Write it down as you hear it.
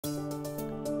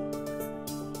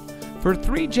For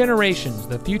 3 generations,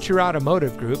 the Future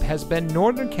Automotive Group has been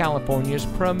Northern California's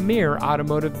premier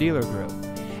automotive dealer group.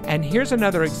 And here's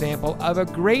another example of a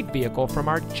great vehicle from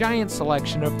our giant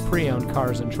selection of pre-owned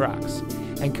cars and trucks,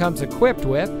 and comes equipped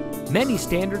with many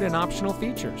standard and optional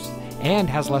features, and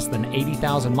has less than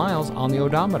 80,000 miles on the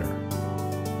odometer.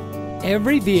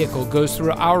 Every vehicle goes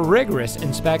through our rigorous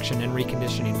inspection and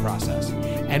reconditioning process,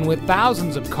 and with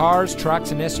thousands of cars,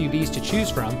 trucks, and SUVs to choose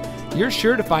from, you're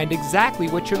sure to find exactly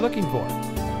what you're looking for.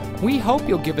 We hope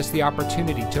you'll give us the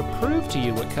opportunity to prove to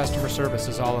you what customer service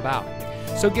is all about.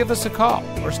 So give us a call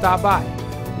or stop by.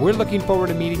 We're looking forward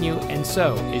to meeting you, and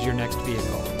so is your next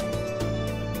vehicle.